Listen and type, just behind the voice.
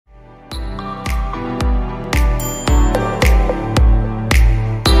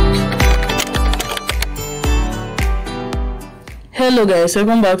Hello guys,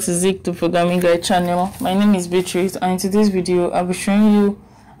 welcome back to Zik to Programming Guide channel. My name is Beatrice, and in today's video I'll be showing you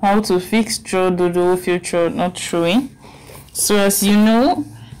how to fix draw doodle feature not showing. So as you know,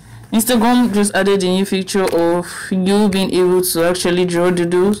 Instagram just added a new feature of you being able to actually draw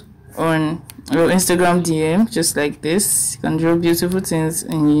doodles on your Instagram DM, just like this. You can draw beautiful things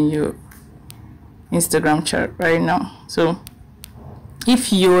in your Instagram chat right now. So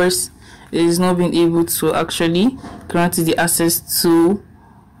if yours is not being able to actually grant you the access to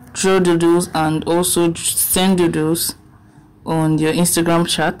draw doodles and also send doodles on your Instagram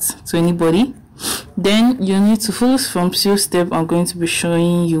chat to anybody, then you need to follow from few steps I'm going to be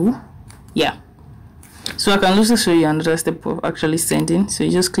showing you. So I can also show you another step of actually sending. So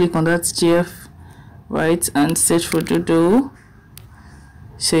you just click on that GF, right, and search for doodle.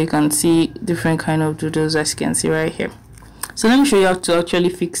 So you can see different kind of doodles, as you can see right here. So let me show you how to actually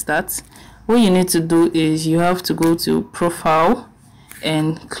fix that. What you need to do is you have to go to profile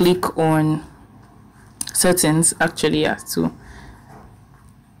and click on settings, actually. So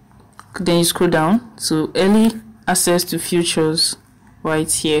then you scroll down to early access to features right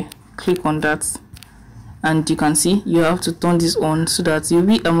here. Click on that, and you can see you have to turn this on so that you'll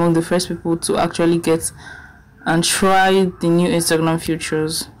be among the first people to actually get and try the new Instagram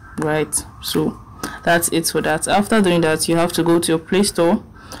features, right? So that's it for that. After doing that, you have to go to your Play Store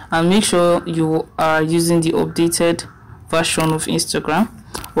and make sure you are using the updated version of Instagram,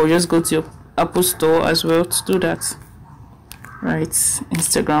 or just go to your Apple Store as well to do that, right?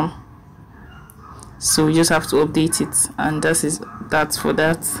 Instagram. So you just have to update it, and that's for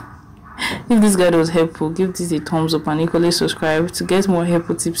that. If this guide was helpful, give this a thumbs up and equally subscribe to get more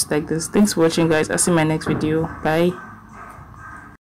helpful tips like this. Thanks for watching guys. I'll see you in my next video. Bye.